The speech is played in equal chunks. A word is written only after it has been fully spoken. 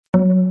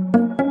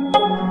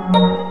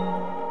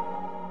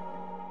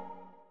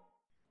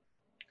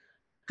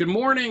Good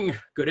morning,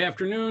 good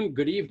afternoon,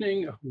 good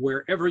evening,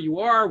 wherever you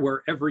are,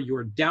 wherever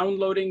you're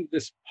downloading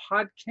this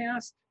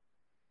podcast.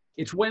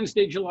 It's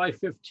Wednesday, July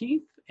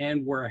 15th,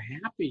 and we're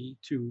happy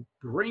to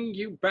bring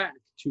you back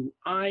to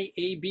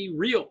IAB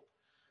Real,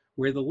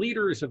 where the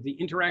leaders of the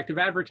Interactive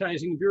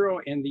Advertising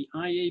Bureau and the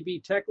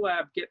IAB Tech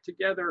Lab get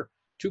together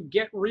to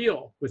get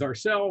real with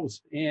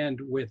ourselves and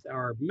with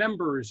our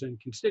members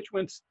and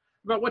constituents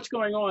about what's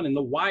going on in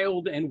the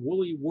wild and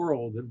woolly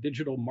world of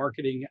digital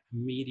marketing,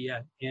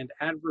 media, and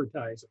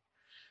advertising.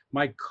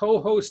 My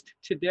co-host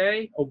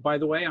today, oh, by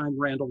the way, I'm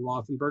Randall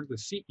Rothenberg, the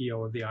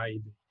CEO of the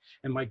IAB,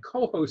 and my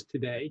co-host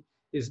today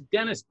is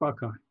Dennis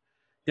Buckheim.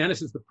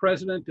 Dennis is the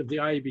president of the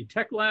IAB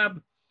Tech Lab.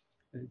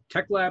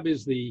 Tech Lab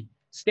is the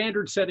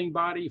standard-setting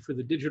body for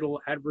the digital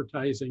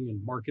advertising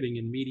and marketing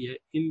and media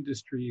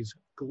industries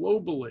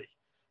globally,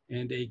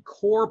 and a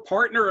core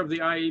partner of the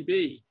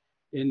IAB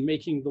in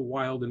making the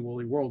wild and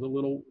woolly world a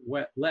little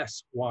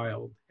less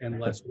wild and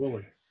less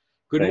woolly.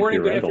 Good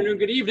morning, good afternoon,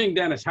 good evening,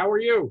 Dennis. How are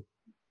you?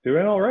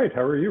 Doing all right.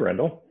 How are you,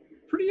 Randall?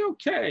 Pretty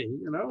okay.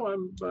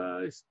 I'm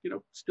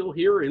still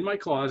here in my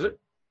closet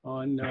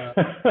on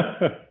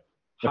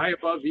high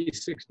above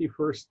East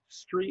 61st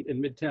Street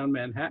in Midtown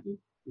Manhattan,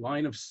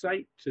 line of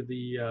sight to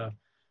the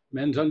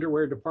men's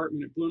underwear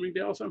department at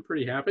Bloomingdale's. I'm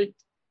pretty happy.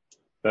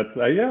 I'm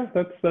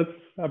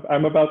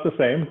about the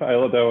same,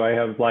 although I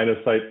have line of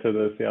sight to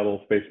the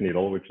Seattle Space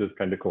Needle, which is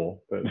kind of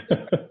cool. But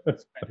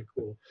that's kind of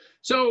cool.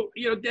 So,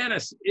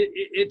 Dennis,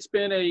 it's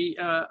been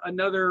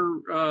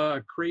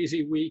another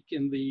crazy week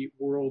in the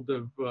world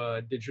of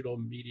digital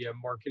media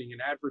marketing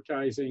and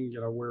advertising.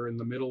 We're in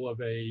the middle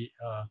of a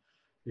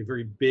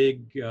very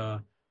big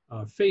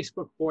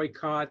Facebook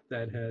boycott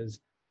that has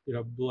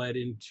bled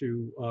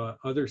into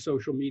other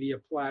social media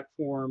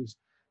platforms.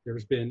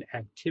 There's been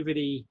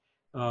activity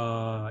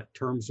in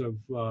terms of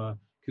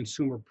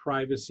consumer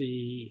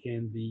privacy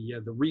and the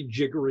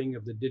rejiggering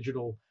of the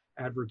digital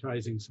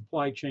advertising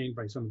supply chain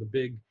by some of the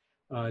big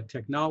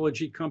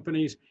technology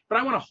companies. But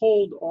I want to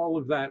hold all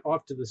of that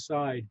off to the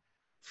side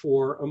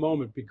for a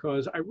moment,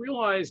 because I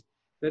realized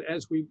that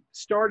as we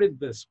started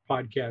this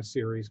podcast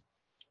series,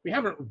 we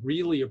haven't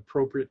really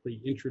appropriately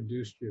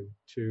introduced you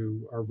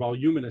to our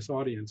voluminous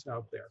audience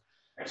out there.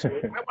 So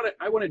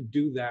I want to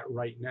do that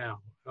right now.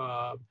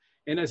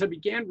 And as I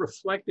began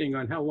reflecting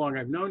on how long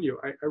I've known you,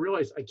 I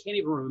realized I can't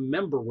even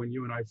remember when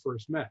you and I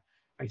first met.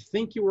 I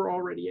think you were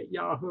already at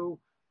Yahoo.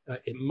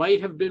 It might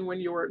have been when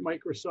you were at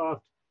Microsoft,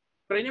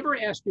 but I never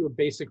asked you a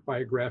basic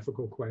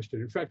biographical question.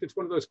 In fact, it's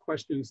one of those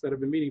questions that I've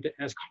been meaning to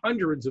ask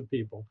hundreds of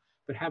people,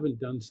 but haven't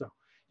done so.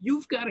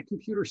 You've got a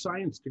computer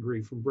science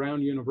degree from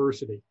Brown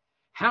University.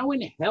 How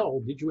in hell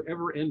did you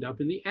ever end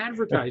up in the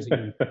advertising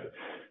industry?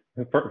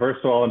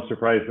 First of all, I'm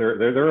surprised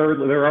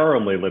there are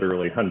only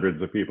literally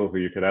hundreds of people who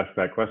you could ask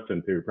that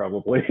question to,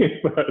 probably.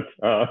 But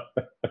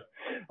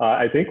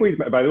I think we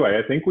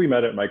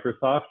met at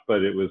Microsoft,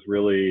 but it was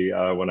really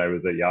when I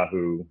was at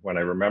Yahoo.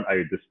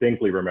 I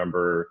distinctly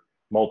remember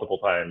multiple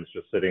times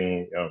just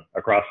sitting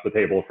across the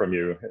table from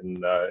you in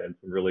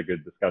some really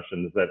good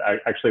discussions.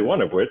 Actually,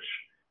 one of which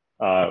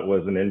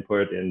was an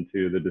input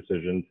into the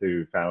decision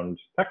to found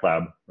Tech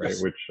Lab, right?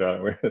 Yes. Which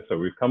so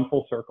we've come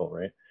full circle,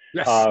 right?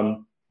 Yes.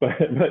 But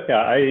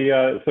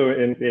yeah, so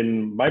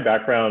in my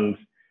background,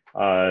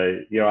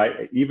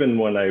 even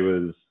when I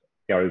was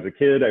a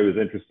kid, I was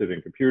interested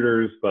in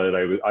computers, but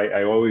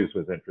I always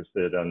was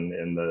interested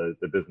in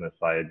the business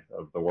side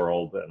of the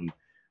world,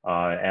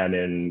 and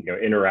in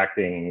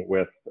interacting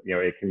with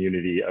a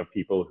community of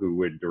people who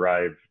would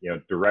derive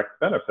direct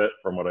benefit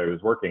from what I was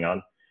working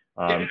on.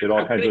 I need to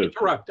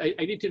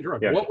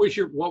interrupt. Yeah. What was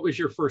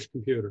your first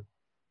computer?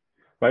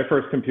 My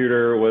first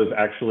computer was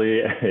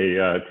actually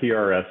a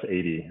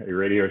TRS-80, a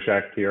Radio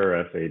Shack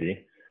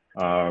TRS-80.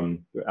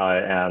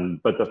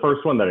 But the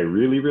first one that I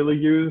really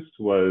used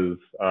was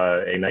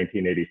a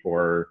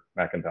 1984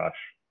 Macintosh.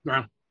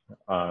 Wow.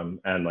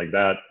 And like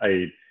that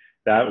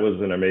was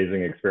an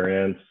amazing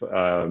experience,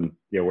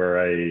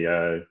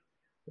 where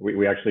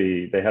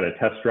they had a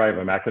test drive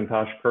a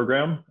Macintosh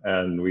program,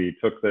 and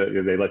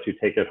they let you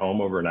take it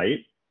home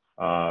overnight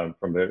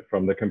from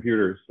the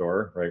computer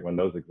store, right, when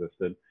those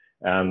existed.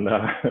 And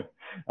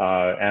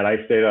I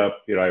stayed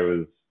up, I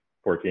was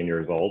 14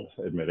 years old,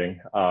 admitting.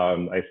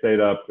 I stayed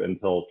up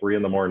until 3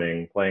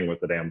 a.m. playing with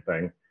the damn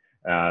thing,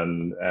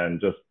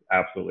 and just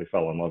absolutely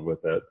fell in love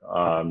with it.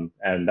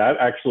 And that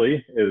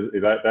actually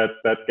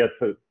that gets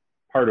a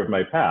part of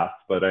my path.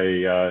 But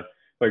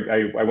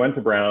I went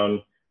to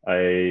Brown.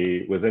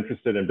 I was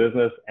interested in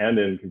business and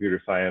in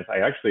computer science. I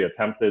actually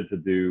attempted to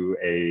do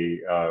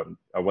a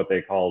what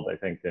they called, I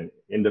think, an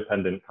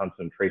independent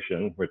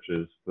concentration, which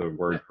is the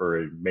word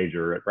for a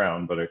major at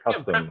Brown, but a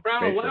custom.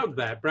 Brown major. Allowed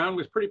that. Brown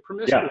was pretty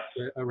promiscuous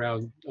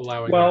around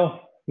allowing well,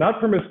 that. Not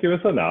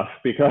promiscuous enough,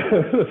 because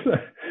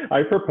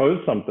I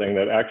proposed something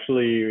that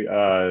actually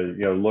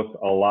looked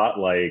a lot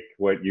like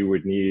what you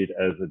would need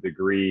as a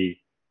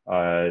degree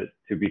to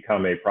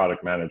become a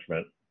product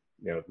management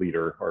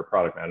leader or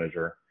product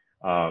manager.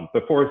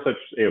 Before such,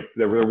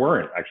 there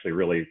weren't actually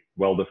really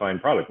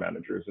well-defined product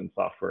managers in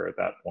software at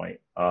that point.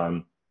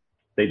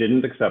 They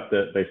didn't accept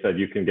it. They said,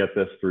 you can get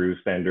this through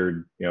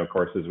standard,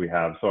 courses we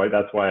have. So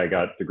that's why I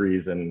got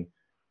degrees in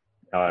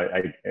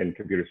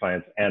computer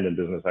science and in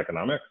business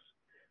economics.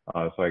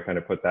 So I kind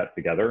of put that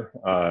together.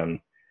 So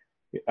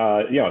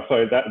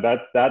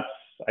that's,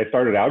 I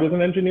started out as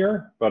an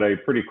engineer, but I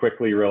pretty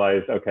quickly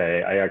realized,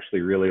 okay, I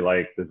actually really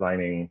like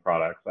designing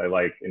products. I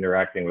like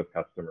interacting with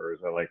customers.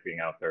 I like being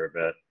out there a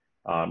bit.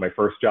 My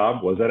first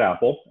job was at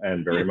Apple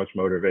and very much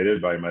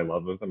motivated by my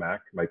love of the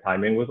Mac. My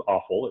timing was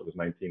awful. It was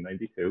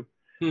 1992.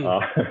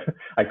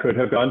 I could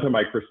have gone to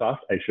Microsoft.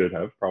 I should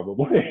have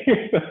probably.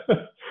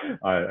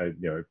 I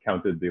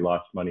counted the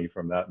lost money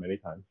from that many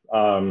times.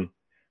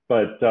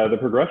 But the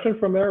progression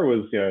from there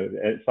was,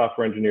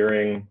 software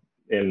engineering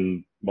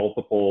in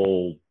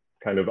multiple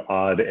kind of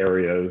odd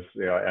areas,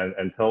 and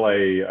until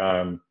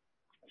I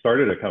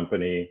started a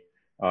company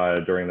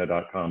during the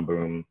dot-com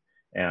boom,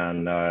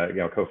 and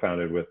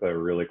co-founded with a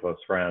really close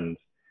friend.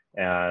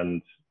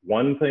 And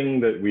one thing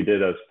that we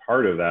did as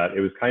part of that,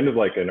 it was kind of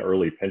like an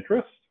early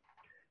Pinterest,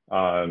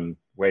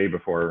 way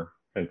before,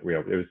 it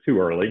was too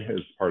early, it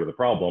was part of the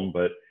problem,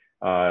 but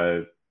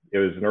it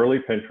was an early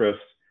Pinterest,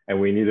 and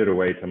we needed a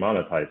way to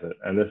monetize it.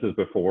 And this is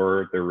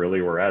before there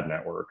really were ad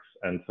networks.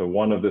 And so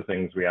one of the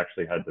things we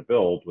actually had to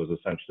build was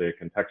essentially a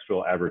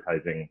contextual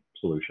advertising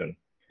solution.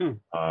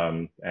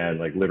 And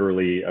like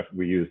literally,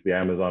 we used the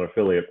Amazon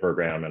affiliate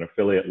program, and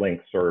affiliate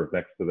links served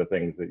next to the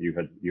things that you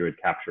had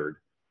captured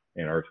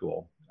in our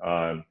tool.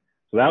 So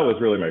that was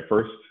really my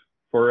first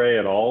foray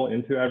at all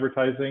into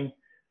advertising.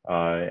 So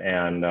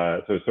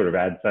it was sort of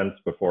AdSense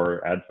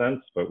before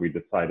AdSense, but we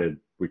decided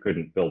we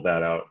couldn't build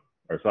that out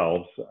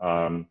ourselves.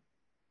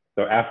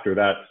 So after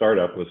that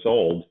startup was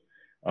sold,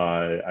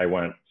 I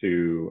went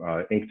to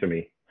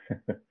Inktomi.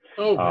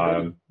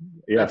 Oh,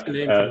 that's the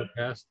name from the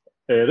past.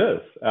 It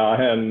is,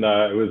 and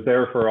it was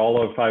there for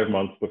all of 5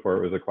 months before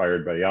it was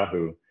acquired by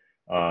Yahoo.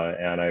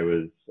 And I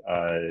was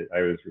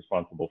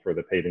responsible for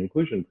the paid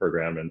inclusion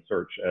program in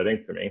search at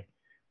Inktomi.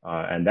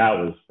 And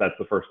that's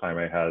the first time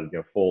I had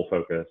full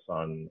focus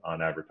on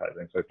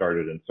advertising. So I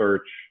started in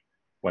search,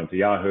 went to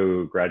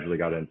Yahoo, gradually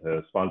got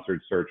into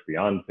sponsored search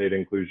beyond paid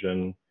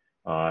inclusion,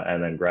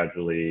 and then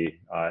gradually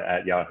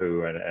at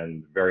Yahoo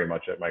and very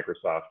much at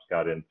Microsoft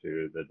got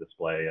into the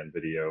display and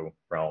video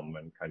realm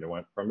and kind of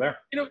went from there.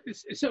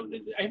 So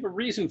I have a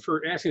reason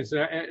for asking this.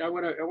 I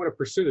want to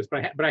pursue this,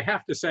 but I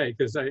have to say,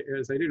 because I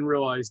didn't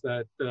realize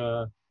that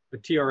the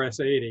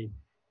TRS-80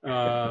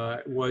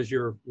 was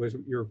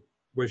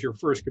your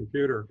first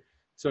computer.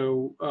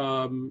 So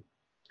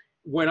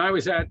when I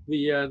was at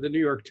the New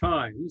York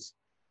Times,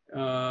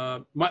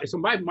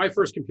 my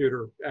first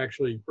computer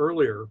actually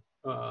earlier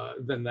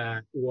than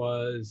that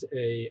was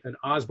an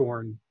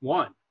Osborne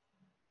 1.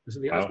 Was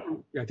it the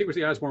Osborne? Yeah, I think it was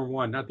the Osborne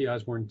 1, not the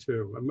Osborne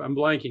 2. I'm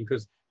blanking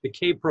because the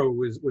K-Pro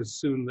was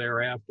soon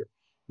thereafter.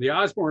 The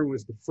Osborne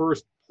was the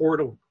first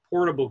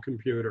portable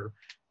computer,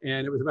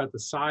 and it was about the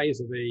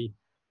size of a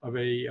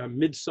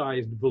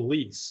mid-sized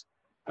valise.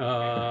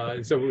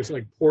 So it was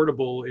like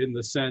portable in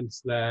the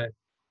sense that,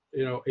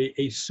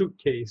 a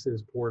suitcase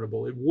is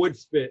portable. It would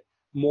fit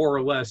more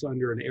or less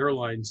under an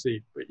airline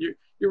seat, but you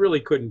really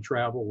couldn't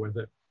travel with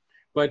it.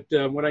 But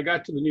when I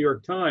got to the New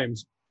York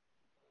Times,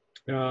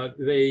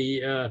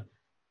 they at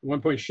one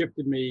point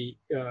shifted me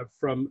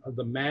from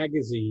the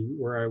magazine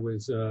where I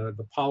was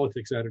the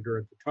politics editor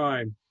at the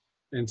time,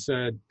 and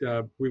said,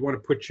 we want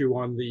to put you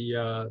on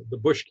the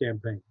Bush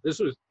campaign. This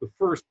was the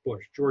first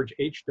Bush, George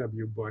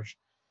H.W. Bush.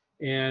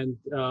 And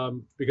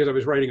because I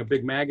was writing a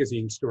big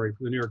magazine story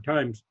for the New York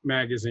Times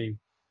magazine.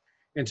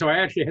 And so I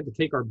actually had to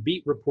take our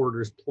beat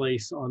reporter's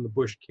place on the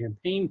Bush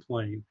campaign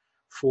plane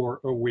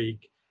for a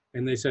week.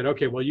 And they said,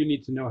 okay, well, you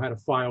need to know how to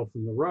file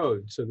from the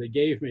road. So they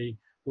gave me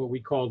what we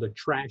called a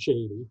trash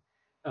 80.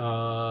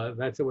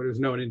 That's what it was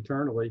known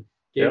internally.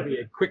 Gave me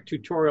a quick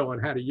tutorial on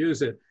how to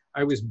use it.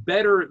 I was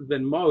better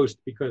than most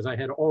because I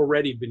had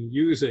already been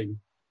using,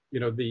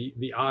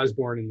 the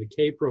Osborne and the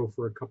K-Pro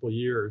for a couple of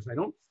years. I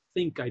don't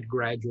think I'd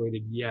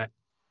graduated yet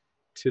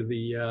to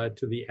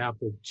the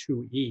Apple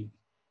IIe.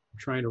 I'm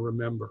trying to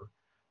remember.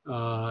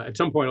 At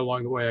some point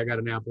along the way, I got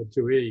an Apple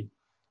IIe,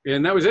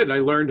 and that was it. I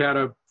learned how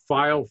to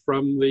file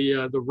from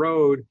the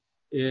road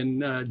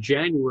in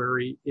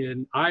January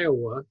in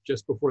Iowa,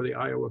 just before the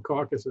Iowa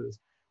caucuses,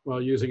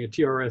 while using a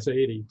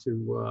TRS-80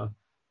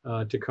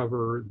 to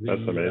cover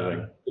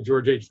the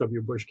George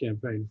H.W. Bush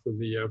campaign for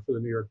the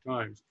New York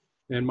Times.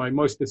 And my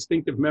most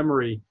distinctive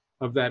memory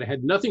of that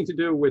had nothing to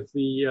do with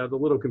the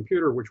little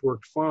computer, which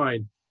worked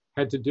fine,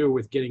 had to do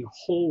with getting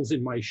holes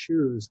in my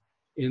shoes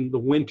in the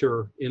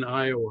winter in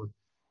Iowa,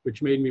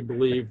 which made me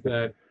believe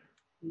that,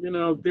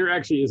 there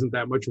actually isn't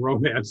that much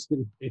romance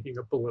in being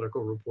a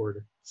political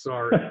reporter.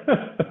 Sorry.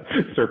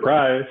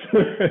 Surprise.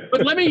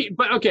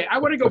 but okay, I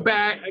want to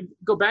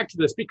go back to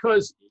this,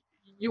 because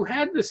you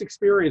had this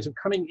experience of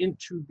coming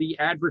into the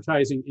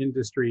advertising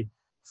industry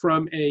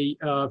from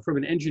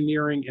an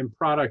engineering and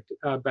product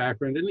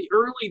background in the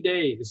early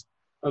days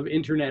of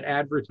internet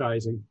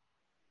advertising.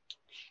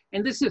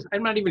 And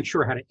I'm not even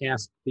sure how to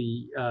ask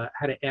the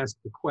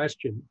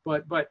question,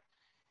 but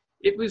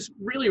it was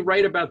really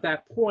right about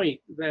that point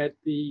that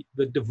the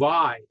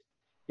divide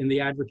in the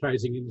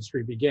advertising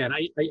industry began.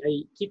 I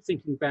keep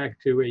thinking back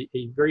to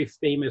a very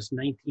famous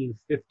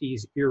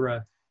 1950s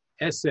era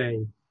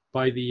essay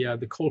by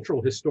the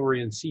cultural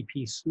historian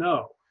C.P.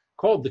 Snow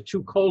called "The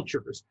Two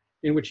Cultures,"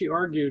 in which he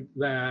argued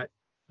that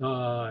he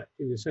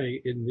was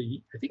saying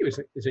I think it was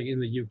saying in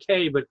the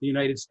UK, but the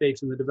United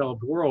States and the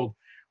developed world,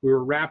 we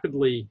were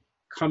rapidly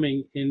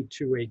coming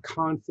into a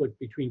conflict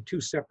between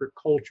two separate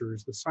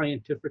cultures, the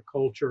scientific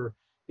culture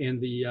and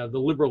the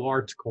liberal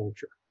arts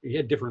culture. He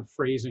had different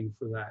phrasing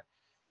for that.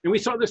 And we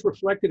saw this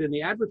reflected in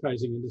the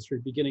advertising industry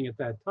beginning at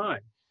that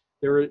time.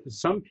 There were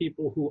some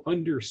people who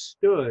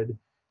understood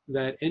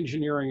that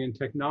engineering and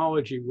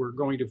technology were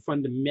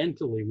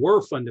fundamentally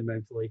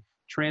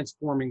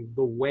transforming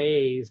the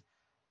ways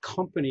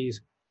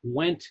companies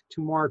went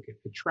to market,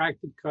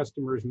 attracted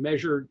customers,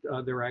 measured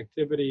their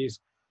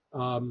activities,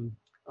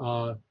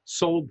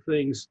 sold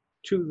things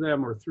to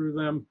them or through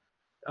them.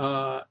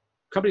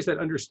 Companies that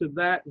understood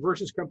that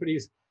versus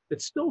companies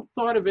that still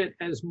thought of it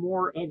as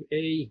more of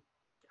a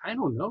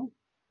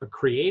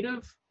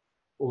creative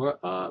or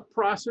a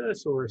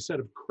process or a set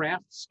of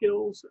craft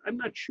skills. I'm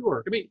not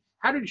sure. I mean,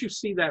 how did you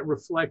see that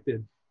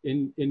reflected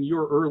in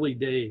your early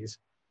days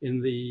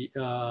in the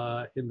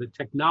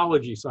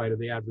technology side of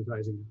the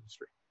advertising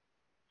industry?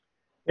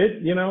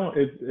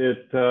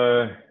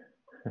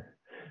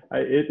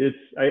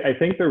 I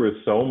think there was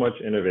so much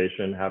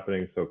innovation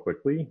happening so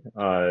quickly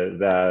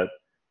that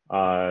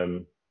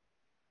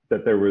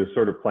there was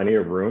sort of plenty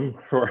of room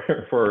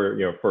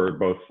for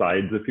both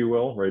sides, if you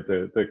will, right,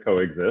 to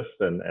coexist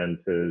and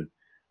to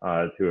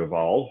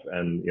evolve.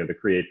 And the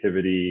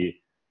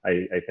creativity,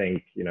 I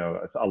think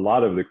a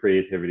lot of the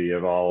creativity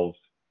evolved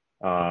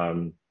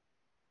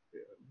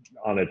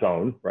on its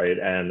own, right?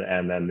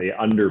 And then the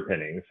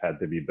underpinnings had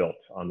to be built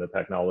on the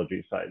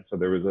technology side. So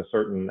there was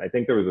I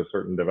think there was a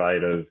certain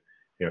divide of,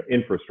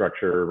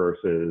 infrastructure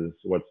versus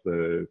what's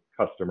the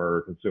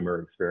customer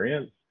consumer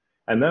experience.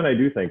 And then I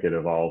do think it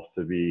evolved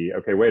to be,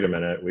 okay, wait a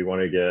minute, we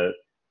want to get,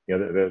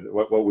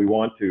 what we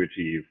want to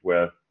achieve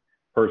with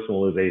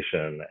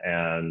personalization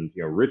and,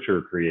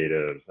 richer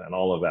creatives and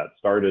all of that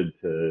started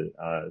to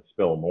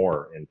spill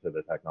more into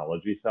the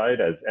technology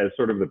side as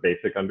sort of the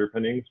basic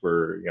underpinnings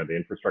where, the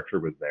infrastructure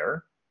was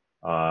there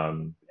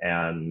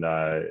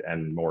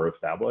and more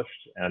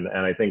established. And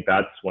I think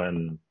that's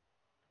when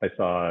I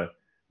saw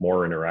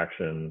more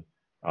interaction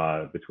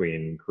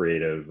between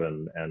creative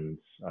and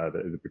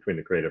between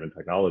the creative and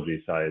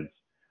technology sides.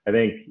 I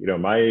think,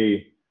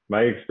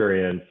 my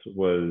experience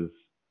was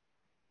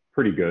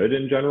pretty good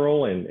in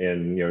general in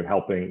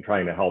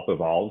trying to help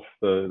evolve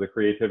the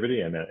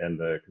creativity and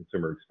the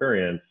consumer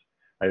experience.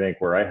 I think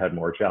where I had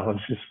more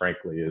challenges,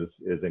 frankly,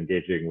 is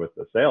engaging with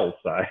the sales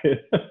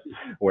side,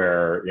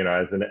 where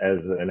as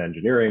an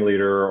engineering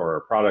leader or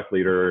a product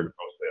leader,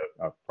 mostly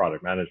a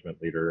product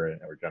management leader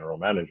or general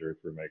manager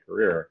through my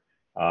career,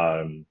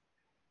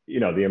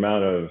 the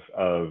amount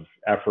of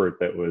effort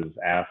that was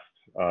asked,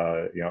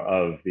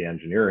 of the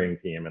engineering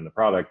team and the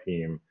product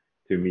team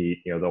to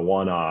meet, the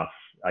one-off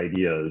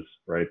ideas,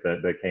 right,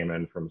 that came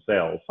in from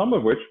sales, some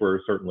of which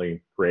were certainly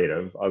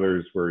creative.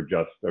 Others were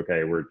just,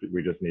 okay,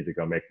 we just need to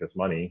go make this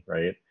money,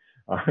 right?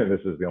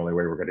 This is the only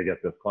way we're going to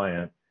get this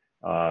client.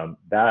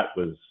 That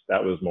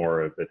was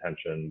more of the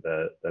tension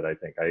that I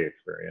think I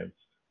experienced.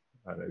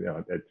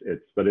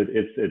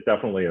 It's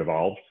definitely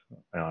evolved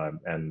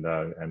and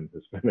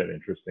has been an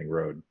interesting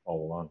road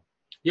all along.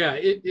 Yeah,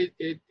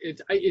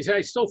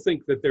 I still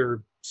think that there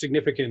are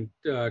significant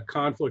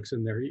conflicts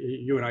in there.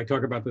 You and I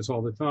talk about this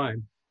all the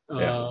time.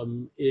 Yeah.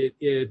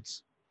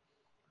 It's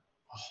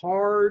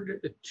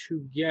hard to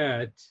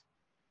get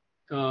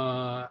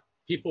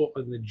people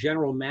on the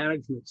general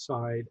management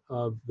side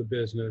of the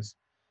business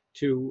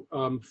to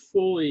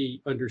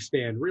fully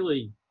understand,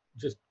 really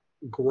just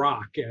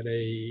grok at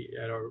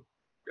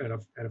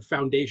a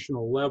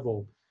foundational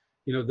level,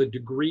 the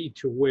degree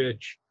to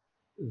which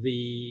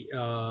the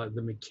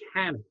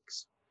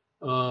mechanics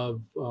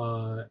of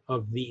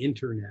the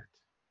internet,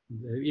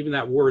 even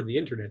that word, the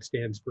internet,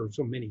 stands for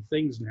so many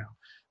things now,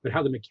 but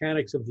how the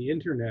mechanics of the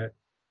internet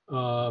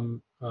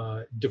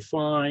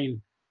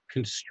define,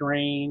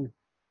 constrain,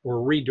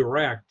 or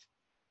redirect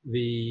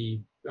the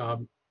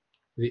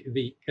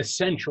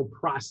essential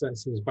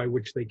processes by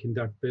which they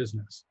conduct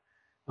business.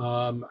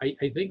 I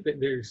think that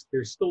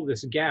there's still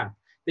this gap.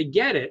 They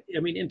get it. I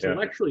mean,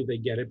 intellectually they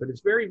get it, but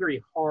it's very,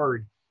 very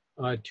hard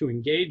to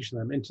engage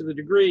them. And to the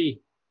degree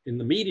in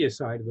the media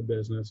side of the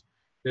business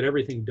that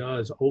everything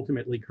does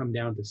ultimately come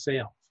down to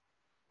sales.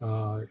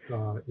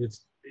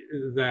 It's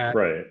that,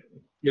 right.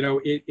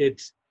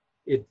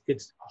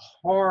 It's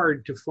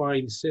hard to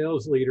find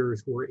sales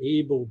leaders who are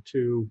able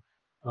to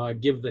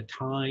give the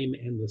time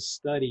and the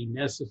study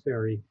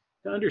necessary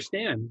to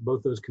understand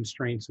both those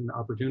constraints and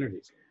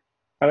opportunities.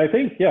 And I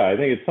think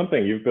it's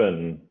something you've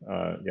been,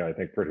 I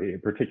think pretty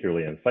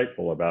particularly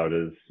insightful about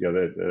is,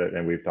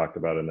 and we've talked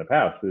about in the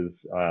past is,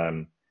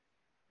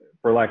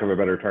 for lack of a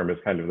better term, is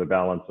kind of the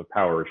balance of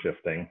power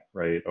shifting,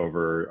 right,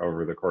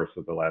 over the course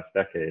of the last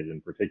decade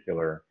in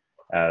particular.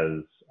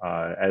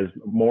 as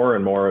more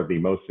and more of the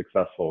most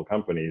successful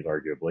companies,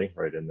 arguably,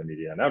 right, in the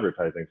media and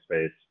advertising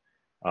space,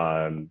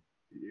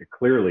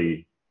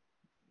 clearly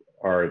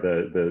are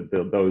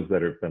those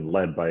that have been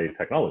led by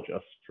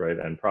technologists, right,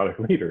 and product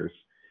leaders.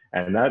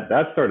 And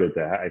that started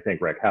to, I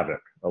think, wreak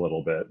havoc a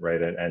little bit,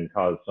 right, and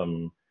cause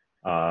some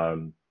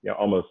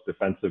almost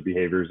defensive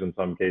behaviors in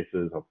some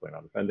cases. Hopefully,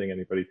 not offending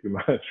anybody too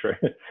much,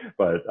 right?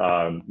 But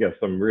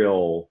some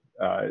real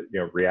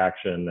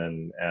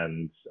reaction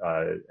and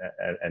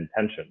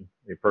tension,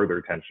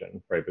 further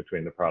tension, right,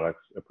 between the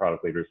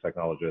product leaders,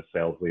 technologists,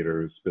 sales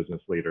leaders,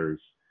 business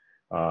leaders.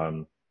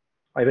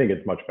 I think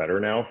it's much better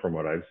now from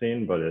what I've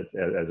seen, but as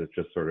it's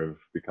just sort of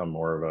become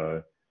more of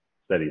a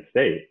steady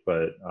state.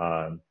 But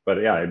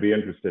yeah, I'd be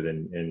interested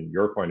in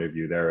your point of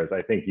view there, as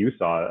I think you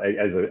saw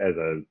as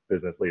a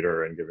business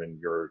leader, and given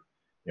your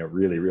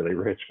really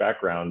rich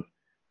background,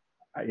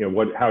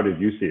 how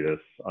did you see this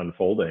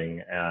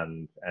unfolding,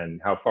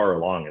 and how far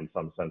along in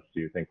some sense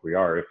do you think we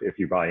are, if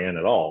you buy in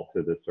at all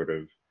to this sort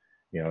of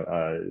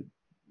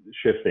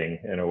shifting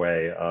in a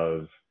way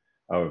of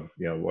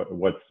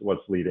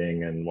what's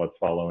leading and what's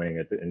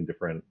following in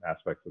different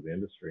aspects of the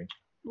industry?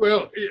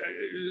 Well,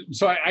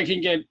 so I can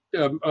get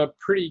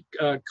pretty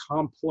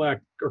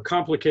complex or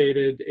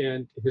complicated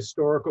and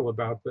historical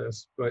about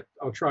this, but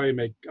I'll try and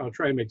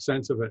make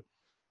sense of it.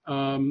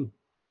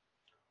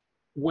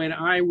 When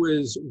I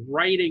was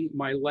writing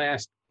my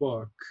last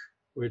book,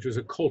 which was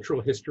a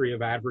cultural history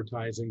of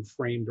advertising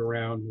framed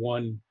around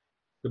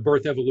the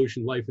birth,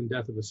 evolution, life, and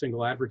death of a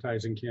single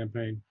advertising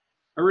campaign,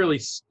 I really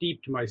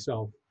steeped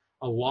myself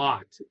a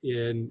lot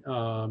in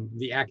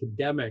the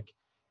academic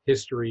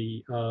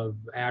history of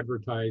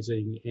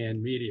advertising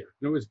and media.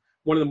 And it was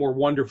one of the more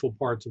wonderful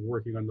parts of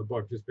working on the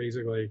book, just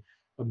basically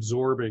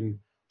absorbing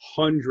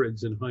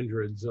hundreds and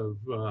hundreds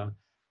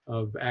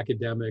of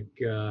academic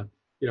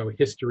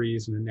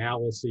histories and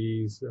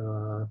analyses,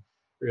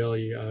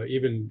 really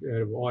even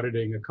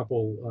auditing a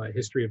couple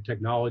history of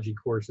technology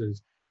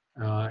courses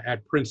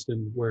at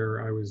Princeton,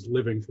 where I was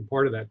living for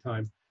part of that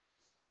time.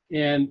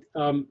 And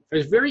I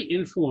was very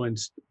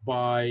influenced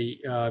by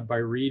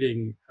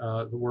reading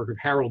the work of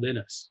Harold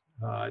Innis.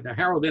 Now,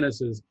 Harold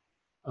Innis is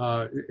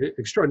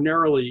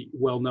extraordinarily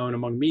well known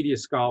among media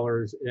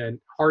scholars and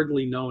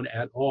hardly known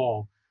at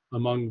all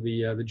among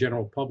the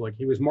general public.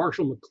 He was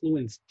Marshall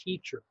McLuhan's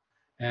teacher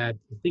at,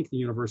 I think, the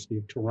University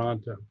of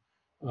Toronto.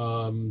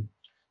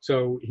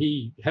 So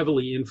he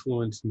heavily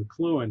influenced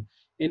McLuhan.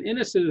 And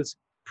Innis's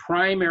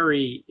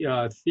primary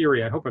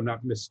theory, I hope I'm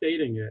not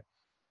misstating it,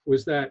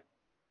 was that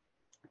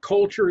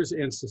cultures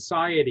and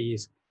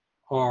societies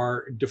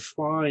are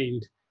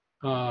defined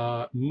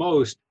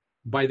most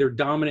by their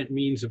dominant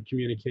means of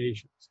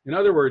communications. In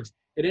other words,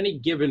 at any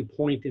given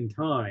point in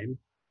time,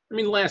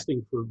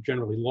 lasting for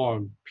generally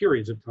long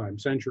periods of time,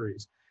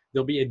 centuries,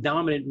 there'll be a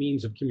dominant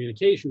means of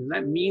communication, and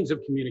that means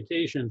of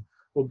communication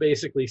will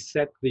basically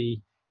set the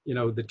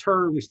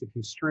terms, the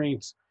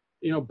constraints,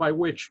 by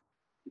which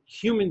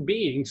human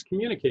beings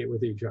communicate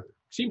with each other.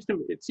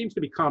 It seems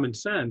to be common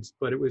sense,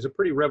 but it was a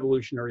pretty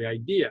revolutionary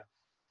idea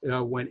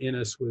when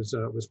Innis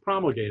was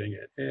promulgating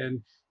it.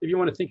 And if you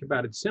want to think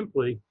about it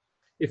simply,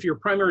 if your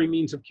primary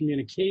means of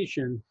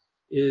communication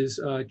is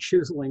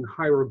chiseling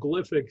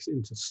hieroglyphics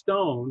into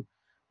stone,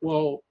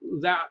 well,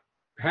 that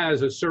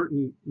has a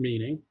certain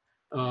meaning,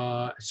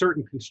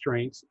 certain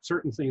constraints,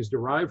 certain things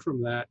derived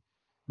from that,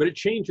 but it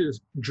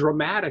changes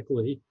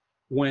dramatically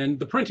when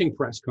the printing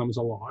press comes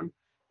along,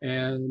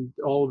 and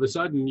all of a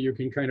sudden you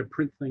can kind of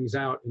print things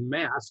out in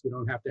mass. You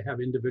don't have to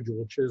have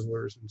individual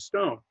chiselers in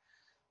stone.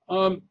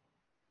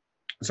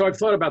 So I've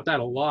thought about that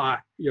a lot,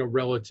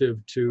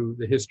 relative to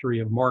the history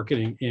of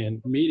marketing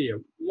and media.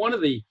 One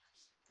of the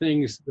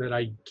things that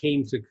I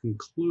came to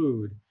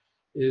conclude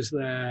is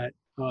that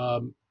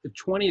the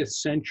 20th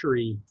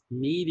century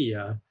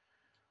media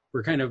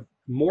were kind of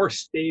more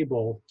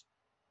stable,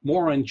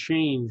 more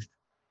unchanged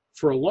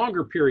for a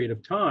longer period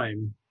of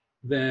time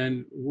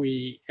than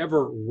we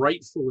ever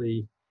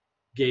rightfully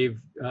gave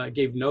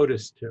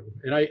notice to.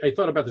 And I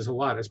thought about this a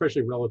lot,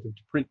 especially relative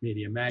to print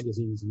media,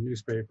 magazines and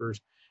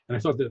newspapers. And I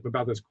thought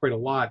about this quite a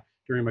lot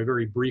during my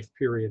very brief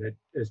period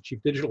as chief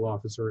digital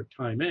officer at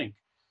Time Inc.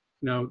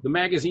 The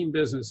magazine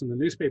business and the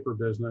newspaper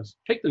business,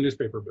 take the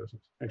newspaper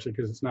business, actually,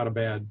 because it's not a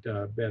bad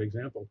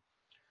example,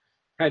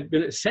 had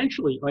been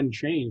essentially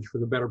unchanged for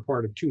the better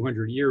part of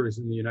 200 years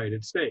in the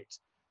United States.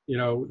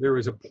 There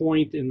was a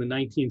point in the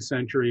 19th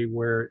century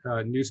where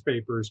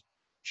newspapers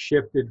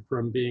shifted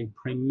from being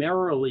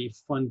primarily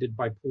funded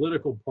by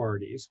political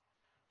parties,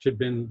 which had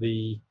been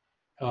the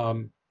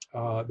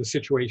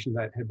situation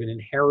that had been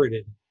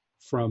inherited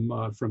from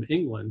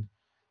England.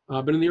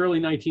 But in the early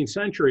 19th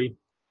century,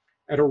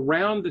 at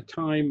around the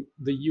time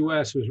the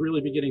US was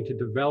really beginning to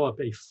develop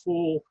a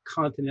full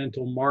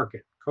continental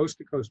market,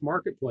 coast-to-coast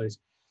marketplace,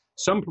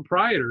 some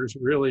proprietors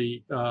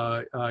really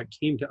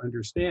came to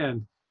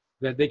understand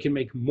that they can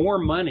make more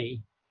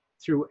money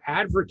through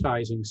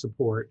advertising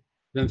support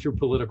than through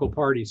political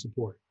party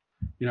support.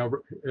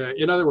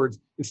 In other words,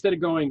 instead of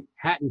going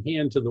hat in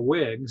hand to the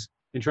Whigs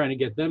and trying to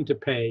get them to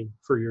pay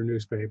for your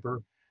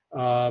newspaper,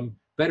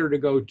 better to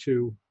go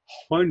to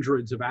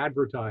hundreds of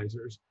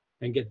advertisers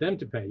and get them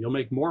to pay. You'll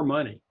make more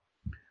money.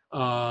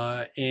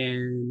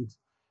 And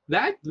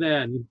that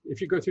then,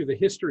 if you go through the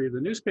history of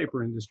the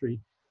newspaper industry,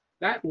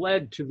 that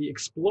led to the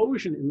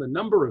explosion in the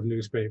number of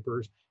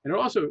newspapers, and it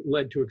also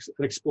led to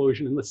an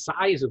explosion in the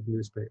size of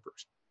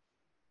newspapers.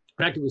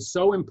 In fact, it was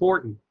so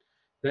important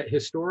that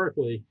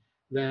historically,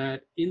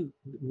 that in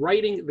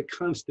writing the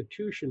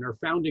Constitution, our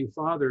founding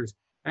fathers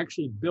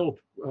actually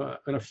built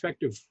an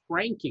effective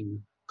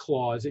franking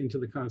clause into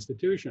the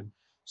Constitution.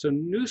 So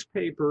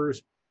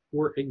newspapers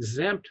were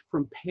exempt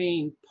from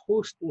paying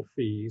postal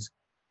fees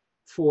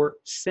for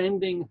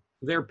sending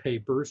their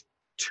papers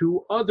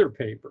to other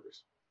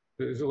papers.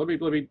 So let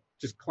me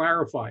just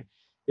clarify.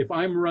 If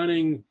I'm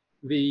running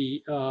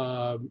the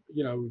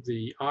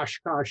the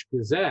Oshkosh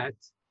Gazette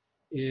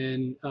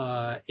in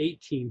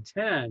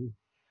 1810,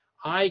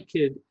 I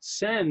could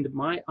send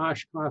my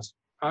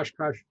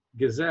Oshkosh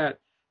Gazette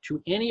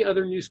to any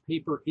other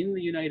newspaper in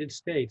the United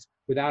States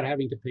without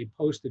having to pay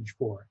postage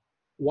for it.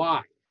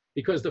 Why?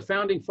 Because the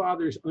founding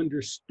fathers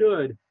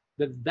understood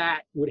that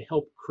that would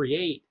help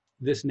create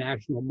this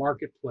national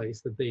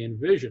marketplace that they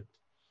envisioned.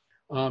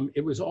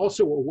 It was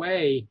also a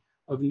way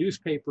of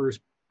newspapers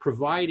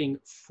providing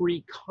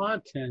free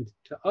content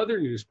to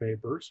other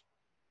newspapers,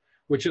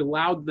 which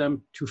allowed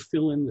them to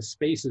fill in the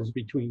spaces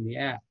between the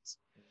ads.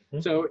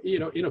 Mm-hmm. So,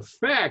 in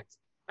effect,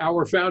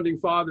 our founding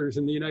fathers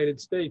in the United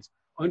States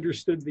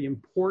understood the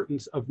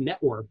importance of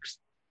networks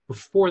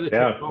before the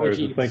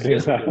technology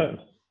existed.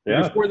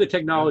 Before the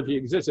technology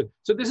existed.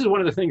 So this is one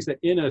of the things that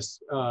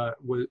Innes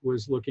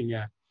was looking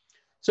at.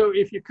 So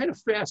if you kind of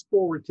fast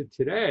forward to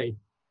today,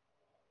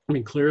 I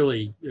mean,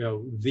 clearly,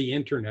 the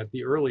internet,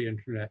 the early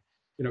internet,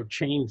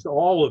 changed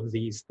all of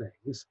these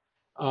things,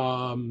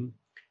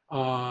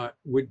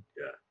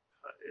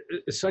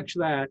 such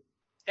that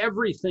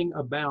everything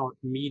about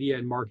media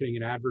and marketing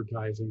and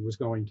advertising was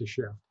going to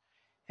shift.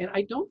 And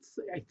I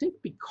think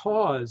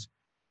because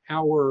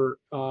our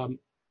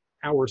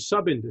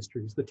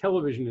sub-industries, the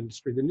television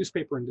industry, the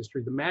newspaper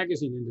industry, the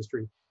magazine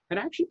industry, had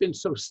actually been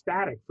so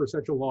static for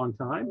such a long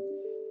time,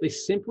 they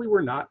simply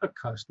were not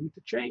accustomed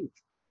to change.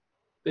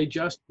 They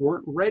just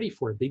weren't ready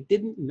for it. They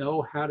didn't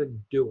know how to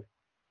do it.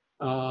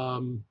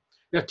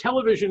 Now,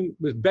 television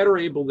was better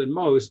able than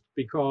most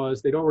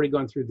because they'd already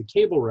gone through the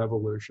cable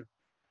revolution.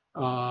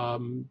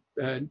 And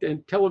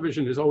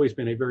television has always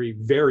been a very,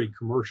 very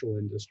commercial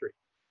industry,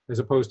 as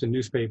opposed to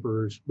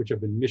newspapers, which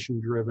have been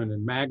mission-driven,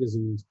 and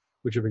magazines,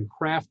 which have been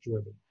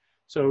craft-driven.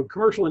 So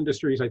commercial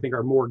industries, I think,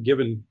 are more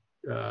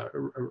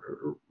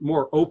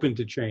more open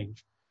to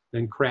change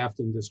than craft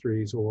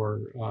industries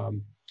or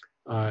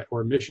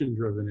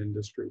mission-driven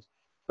industries.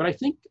 But I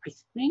think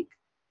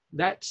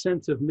that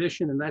sense of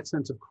mission and that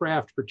sense of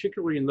craft,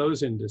 particularly in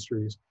those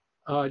industries,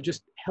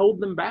 just held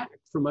them back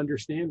from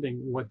understanding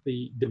what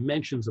the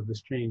dimensions of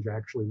this change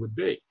actually would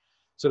be.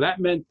 So that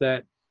meant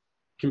that,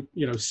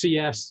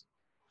 CS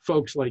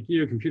folks like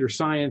you, computer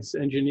science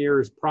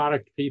engineers,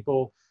 product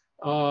people,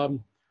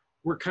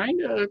 were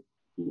kind of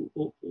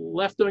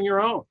left on your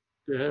own.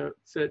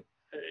 So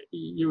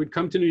you would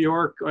come to New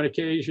York on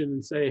occasion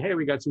and say, hey,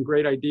 we got some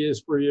great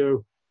ideas for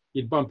you.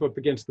 You'd bump up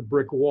against the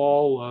brick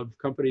wall of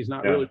companies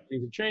not really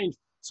wanting to change.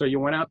 So you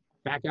went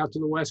back out to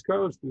the West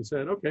Coast and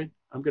said, okay,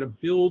 I'm going to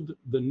build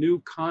the new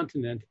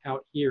continent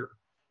out here.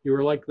 You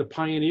were like the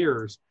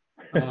pioneers.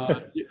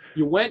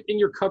 You went in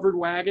your covered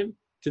wagon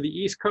to the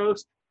East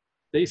Coast.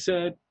 They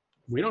said,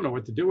 we don't know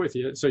what to do with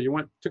you. So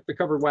you took the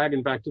covered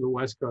wagon back to the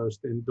West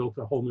Coast and built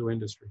a whole new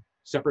industry,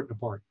 separate and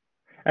apart.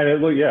 And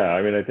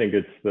I think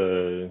it's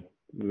the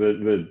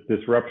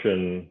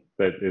disruption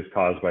that is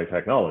caused by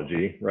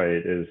technology,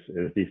 right, is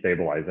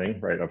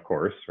destabilizing, right, of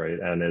course, right,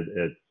 and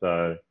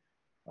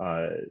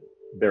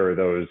there are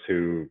those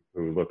who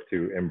look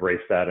to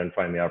embrace that and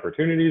find the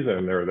opportunities,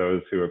 and there are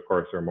those who, of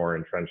course, are more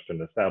entrenched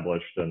and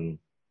established, and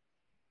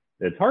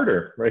it's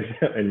harder, right,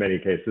 in many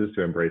cases,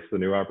 to embrace the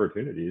new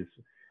opportunities.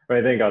 But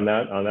I think on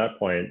that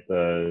point,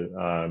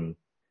 the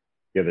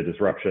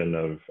disruption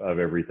of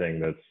everything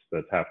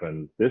that's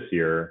happened this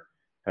year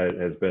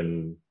has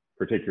been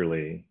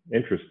particularly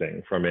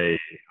interesting from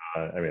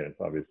it's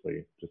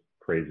obviously just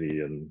crazy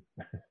and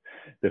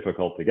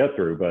difficult to get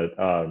through,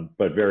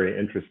 but very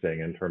interesting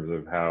in terms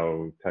of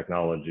how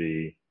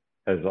technology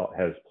has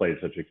played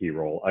such a key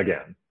role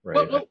again,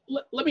 right? Well,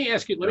 let me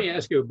ask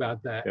you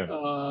about that.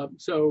 Yeah.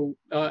 So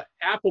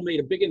Apple made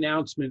a big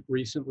announcement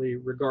recently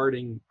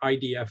regarding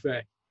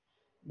IDFA.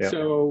 Yeah.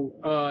 So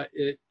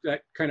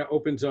that kind of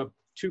opens up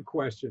two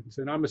questions,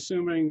 and I'm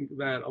assuming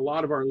that a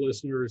lot of our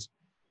listeners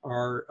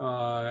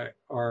are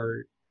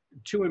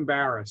too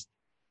embarrassed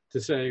to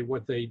say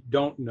what they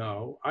don't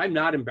know. I'm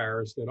not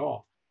embarrassed at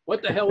all.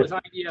 What the hell is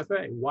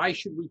IDFA? Why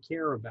should we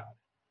care about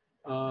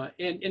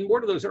it? And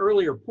one of those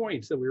earlier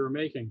points that we were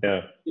making,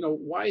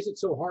 why is it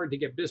so hard to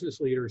get business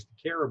leaders to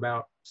care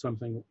about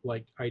something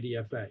like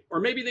IDFA? Or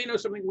maybe they know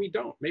something we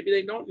don't. Maybe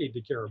they don't need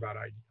to care about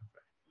IDFA.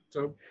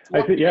 So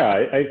I think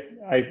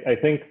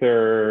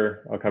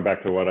I'll come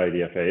back to what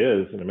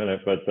IDFA is in a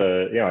minute, but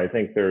I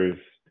think there's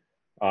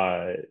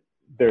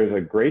there's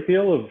a great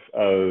deal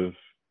of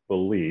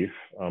belief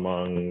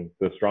among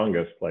the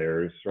strongest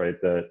players, right,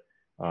 that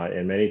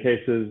in many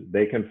cases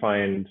they can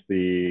find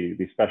the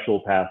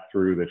special path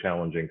through the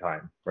challenging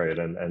time, right,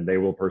 and they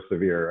will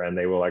persevere and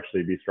they will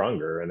actually be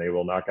stronger and they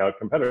will knock out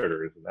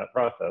competitors in that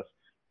process.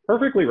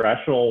 Perfectly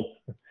rational,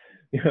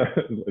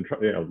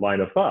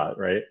 line of thought,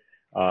 right?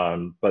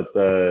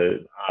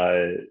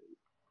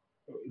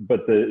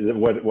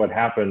 What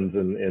happens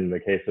in the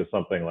case of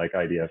something like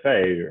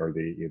IDFA, or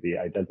the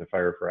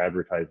identifier for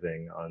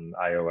advertising on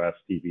iOS,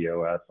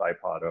 tvOS,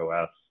 iPod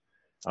OS,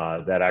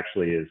 that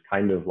actually is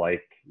kind of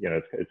like,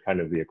 it's kind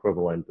of the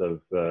equivalent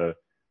of the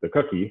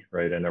cookie,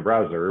 right, in a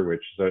browser,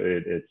 which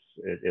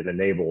it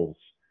enables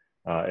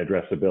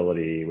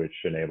addressability, which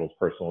enables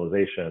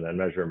personalization and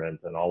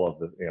measurement and all of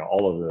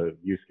the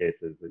use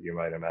cases that you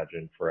might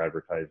imagine for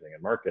advertising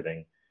and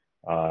marketing.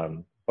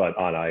 But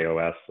on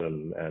iOS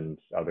and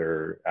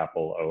other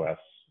Apple OS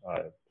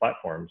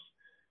platforms.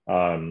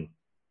 So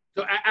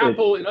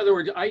Apple, in other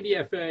words,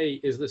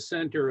 IDFA is the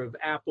center of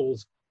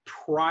Apple's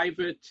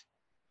private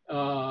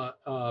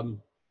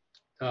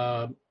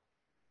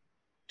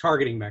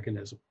targeting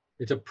mechanism.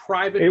 It's a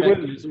private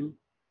mechanism.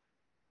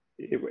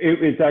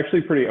 It's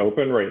actually pretty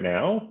open right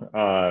now,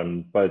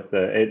 but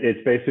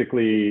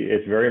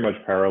it's very much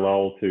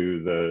parallel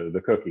to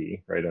the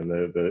cookie, right? And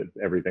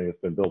everything that's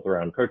been built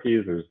around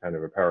cookies, there's kind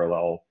of a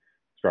parallel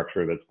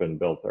structure that's been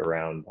built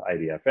around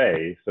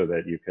IDFA, so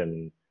that you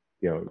can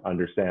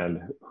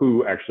understand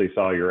who actually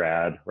saw your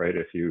ad, right?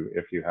 If you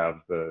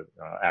have the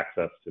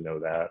access to know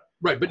that.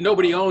 Right, but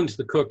nobody owns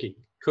the cookie.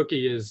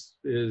 Cookie is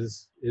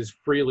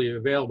freely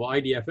available.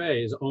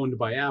 IDFA is owned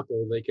by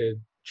Apple. They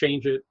could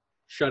change it,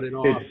 shut it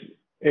off.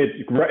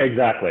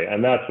 Exactly,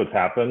 and that's what's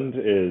happened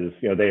is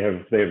they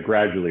have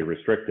gradually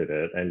restricted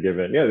it and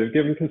they've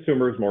given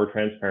consumers more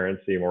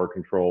transparency, more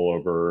control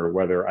over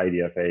whether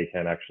IDFA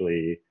can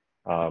actually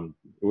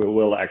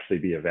will actually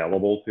be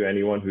available to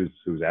anyone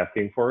who's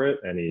asking for it,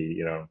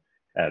 any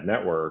ad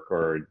network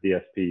or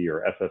DSP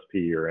or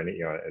SSP or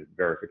any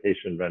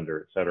verification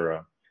vendor, et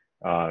cetera.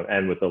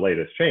 And with the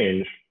latest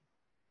change,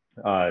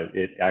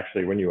 it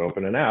actually, when you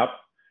open an app,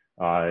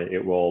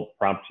 it will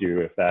prompt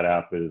you, if that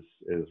app is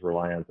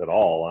reliant at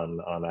all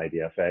on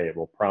IDFA, it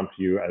will prompt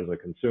you as a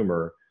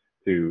consumer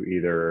to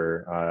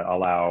either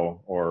allow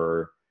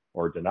or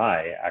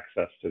deny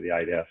access to the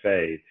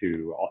IDFA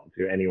to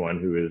anyone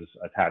who is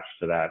attached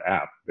to that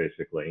app,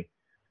 basically.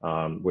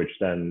 Which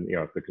then,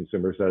 if the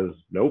consumer says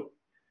nope,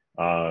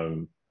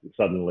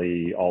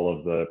 suddenly all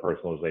of the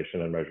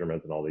personalization and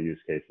measurement and all the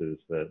use cases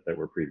that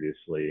were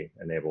previously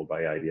enabled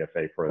by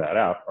IDFA for that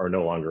app are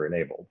no longer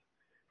enabled.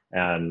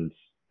 And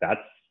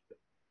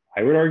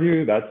I would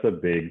argue that's a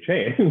big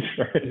change,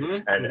 right?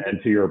 Mm-hmm.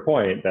 And to your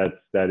point,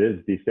 that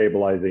is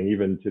destabilizing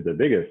even to the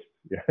biggest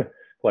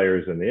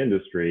players in the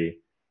industry.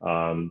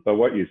 But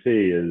what you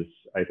see is,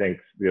 I think,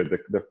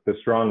 the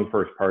strong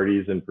first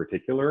parties in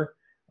particular,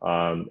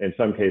 in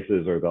some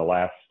cases, are the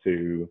last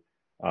to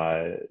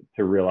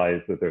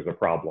realize that there's a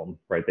problem,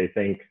 right? They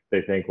think,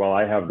 well,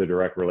 I have the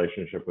direct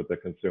relationship with the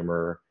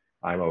consumer,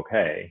 I'm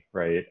okay,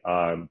 right?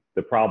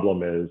 The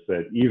problem is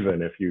that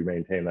even if you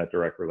maintain that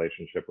direct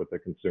relationship with the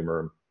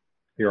consumer,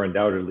 you're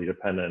undoubtedly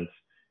dependent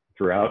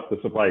throughout the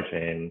supply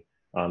chain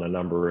on a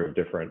number of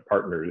different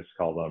partners,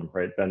 call them,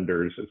 right,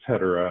 vendors, et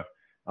cetera,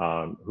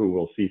 who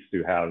will cease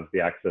to have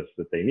the access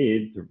that they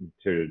need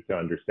to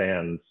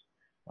understand,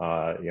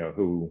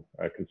 who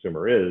a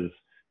consumer is,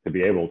 to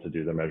be able to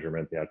do the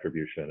measurement, the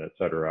attribution, et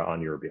cetera,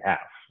 on your behalf.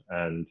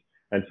 And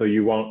so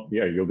you won't,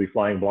 you'll be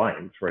flying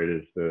blind, right,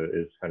 is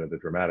kind of the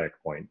dramatic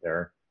point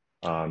there,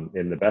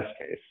 in the best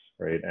case,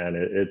 right? And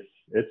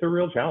it's a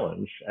real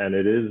challenge. And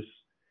it is,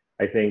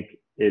 I think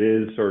it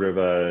is sort of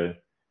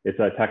it's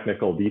a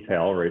technical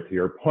detail, right, to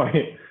your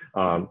point,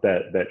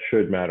 that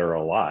should matter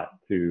a lot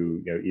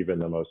to, even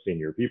the most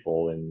senior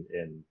people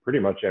in pretty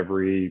much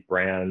every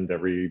brand,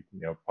 every,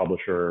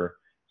 publisher,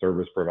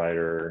 service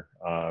provider.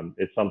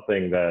 It's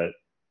something that,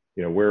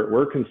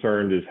 we're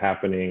concerned is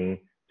happening,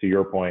 to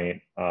your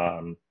point,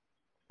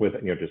 with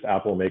just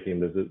Apple making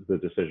the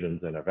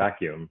decisions in a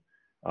vacuum,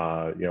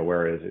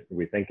 whereas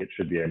we think it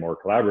should be a more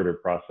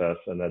collaborative process,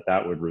 and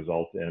that would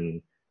result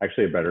in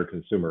actually a better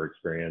consumer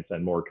experience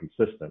and more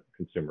consistent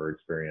consumer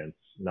experience,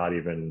 not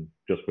even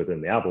just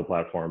within the Apple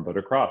platform, but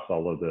across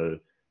all of the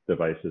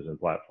devices and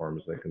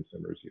platforms that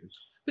consumers use.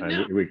 But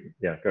now, go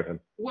ahead.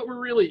 What we're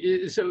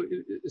really, so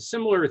a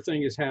similar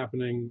thing is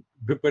happening,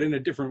 but in a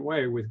different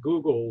way with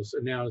Google's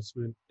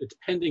announcement. It's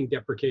pending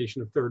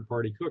deprecation of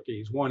third-party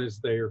cookies. One is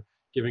they're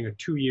giving a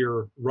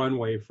 2-year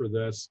runway for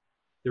this.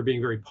 They're being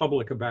very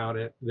public about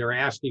it. They're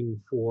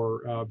asking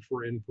for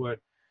input,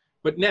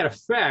 but net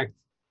effect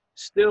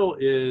still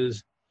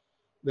is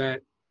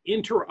that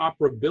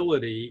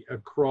interoperability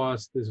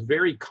across this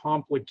very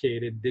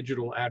complicated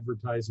digital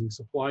advertising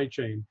supply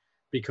chain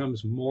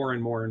becomes more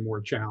and more and more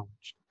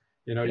challenged.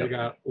 You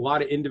got a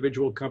lot of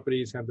individual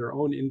companies having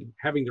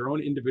their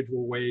own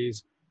individual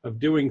ways of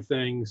doing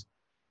things,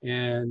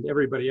 and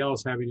everybody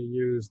else having to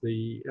use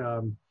the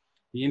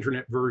the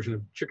internet version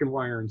of chicken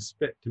wire and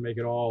spit to make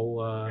it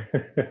all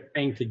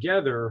hang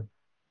together.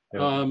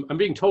 Yep. I'm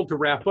being told to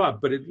wrap up,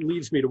 but it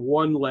leads me to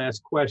one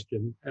last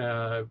question,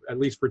 at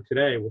least for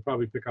today. We'll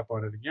probably pick up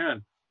on it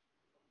again.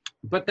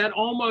 But that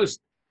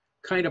almost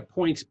kind of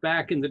points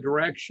back in the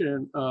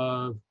direction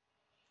of,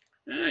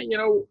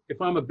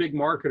 if I'm a big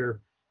marketer,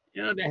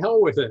 to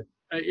hell with it.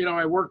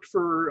 I worked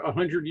for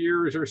 100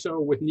 years or so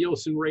with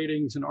Nielsen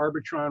ratings and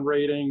Arbitron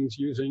ratings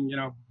using,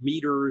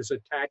 meters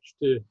attached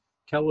to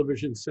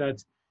television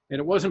sets. And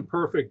it wasn't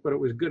perfect, but it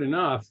was good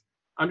enough.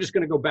 I'm just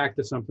going to go back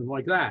to something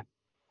like that.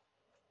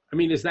 I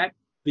mean, is that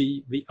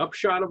the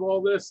upshot of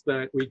all this,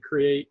 that we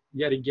create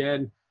yet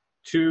again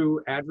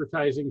 2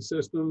 advertising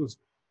systems,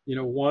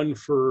 one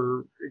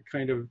for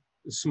kind of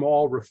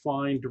small,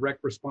 refined,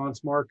 direct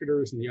response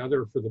marketers, and the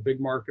other for the big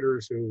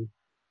marketers who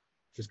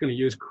just going to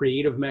use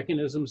creative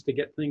mechanisms to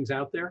get things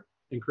out there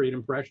and create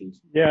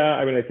impressions? Yeah,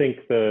 I mean, I think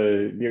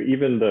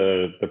even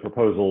the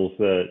proposals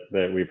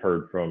that we've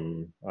heard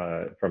from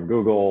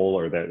Google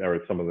or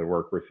some of the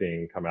work we're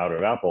seeing come out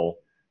of Apple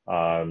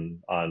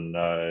on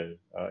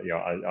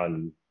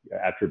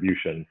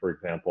attribution, for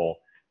example,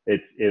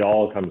 it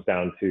all comes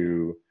down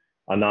to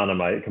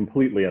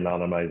completely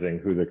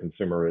anonymizing who the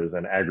consumer is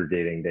and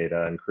aggregating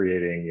data and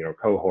creating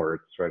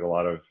cohorts, right? A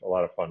lot of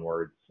fun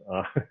words.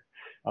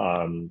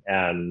 And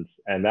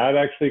that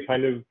actually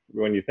kind of,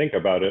 when you think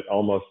about it,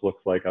 almost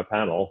looks like a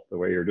panel the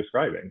way you're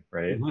describing,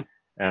 right? Mm-hmm.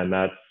 And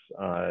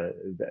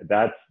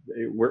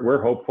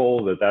we're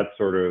hopeful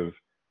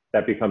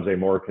that becomes a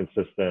more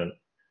consistent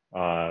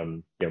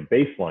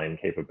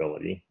baseline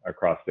capability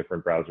across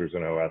different browsers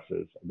and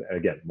OSs.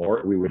 Again,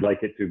 we would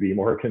like it to be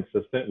more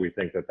consistent. We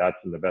think that that's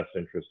in the best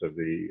interest of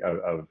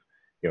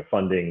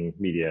funding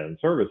media and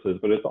services,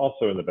 but it's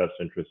also in the best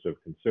interest of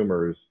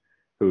consumers,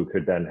 who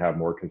could then have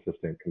more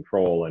consistent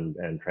control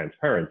and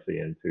transparency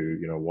into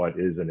what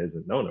is and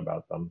isn't known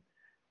about them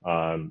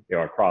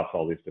across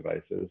all these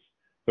devices.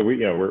 So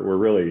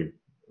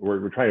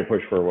we're trying to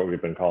push for what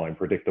we've been calling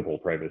predictable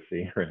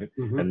privacy, right?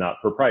 Mm-hmm. And not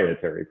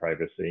proprietary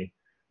privacy.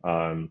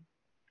 And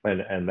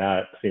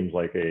that seems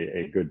like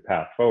a good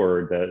path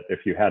forward, that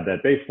if you had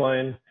that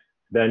baseline,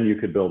 then you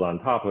could build on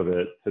top of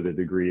it to the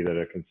degree that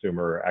a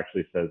consumer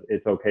actually says,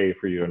 it's okay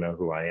for you to know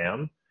who I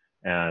am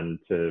and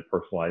to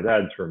personalize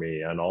ads for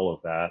me and all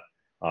of that,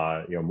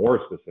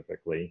 more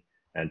specifically,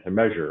 and to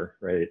measure,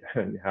 right,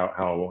 and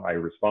how I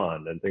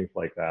respond and things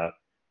like that.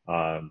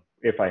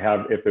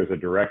 If there's a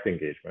direct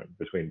engagement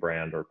between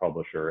brand or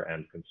publisher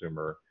and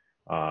consumer,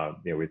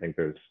 we think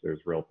there's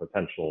real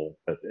potential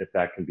that if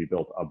that can be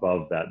built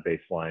above that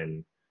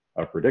baseline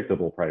of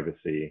predictable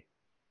privacy,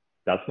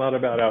 that's not a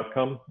bad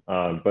outcome.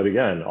 But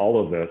again,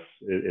 all of this,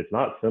 it's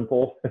not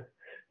simple.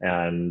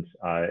 And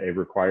it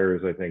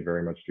requires, I think,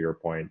 very much to your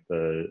point,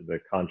 the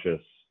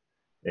conscious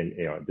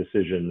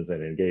decisions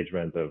and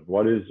engagement of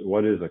what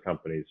is a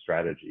company's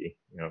strategy,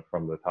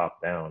 from the top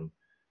down,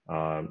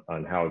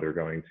 on how they're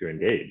going to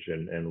engage,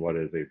 and what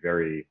is a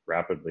very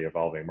rapidly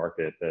evolving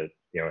market that,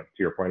 to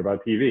your point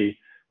about TV,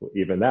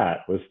 even that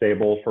was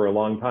stable for a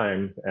long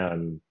time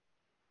and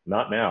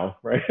not now,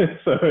 right?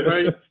 So,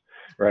 right.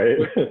 Right.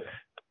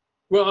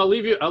 Well, I'll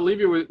leave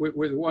you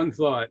with one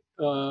thought,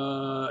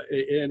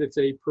 and it's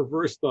a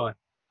perverse thought.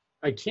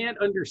 I can't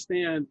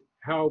understand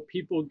how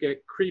people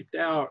get creeped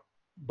out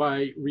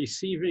by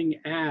receiving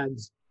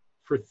ads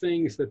for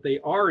things that they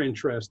are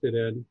interested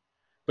in,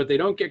 but they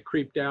don't get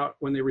creeped out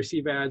when they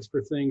receive ads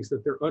for things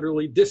that they're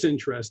utterly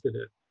disinterested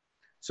in.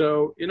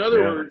 So, in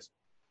other words,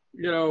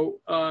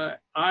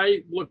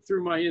 I look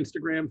through my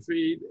Instagram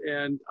feed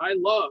and I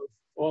love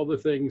all the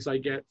things I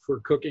get for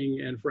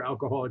cooking and for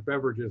alcoholic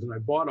beverages, and I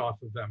bought off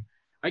of them.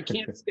 I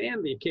can't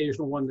stand the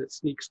occasional one that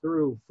sneaks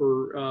through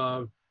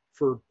for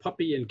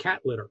puppy and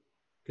cat litter,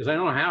 because I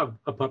don't have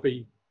a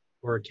puppy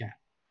or a cat.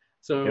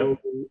 So,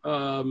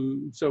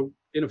 so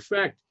in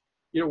effect,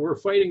 we're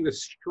fighting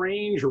this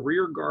strange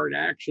rearguard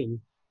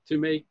action to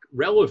make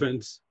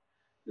relevance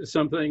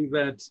something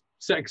that's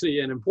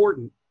sexy and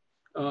important,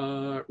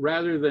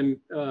 rather than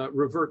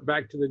revert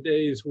back to the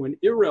days when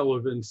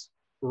irrelevance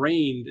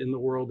reigned in the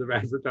world of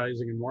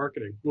advertising and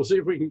marketing. We'll see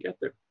if we can get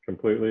there.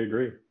 Completely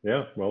agree.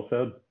 Yeah, well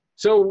said.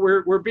 So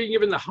we're being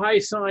given the high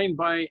sign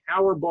by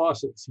our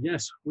bosses.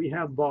 Yes, we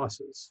have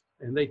bosses,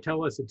 and they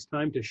tell us it's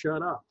time to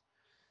shut up.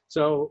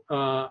 So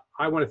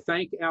I want to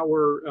thank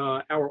our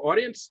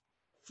audience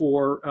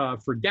for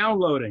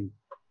downloading,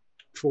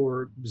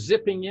 for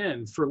zipping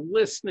in, for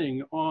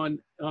listening on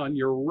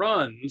your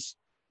runs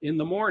in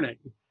the morning,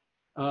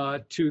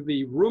 to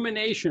the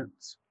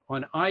ruminations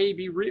on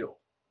IAB Real,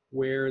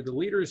 where the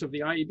leaders of the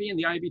IAB and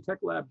the IAB Tech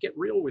Lab get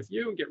real with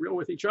you and get real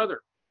with each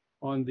other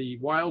on the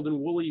wild and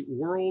woolly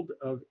world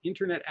of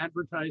internet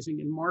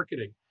advertising and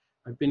marketing.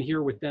 I've been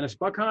here with Dennis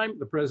Buchheim,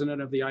 the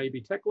president of the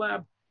IAB Tech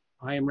Lab.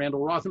 I am Randall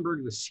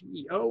Rothenberg, the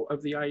CEO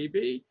of the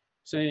IAB,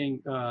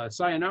 saying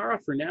sayonara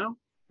for now,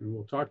 and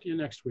we'll talk to you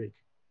next week.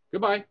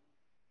 Goodbye.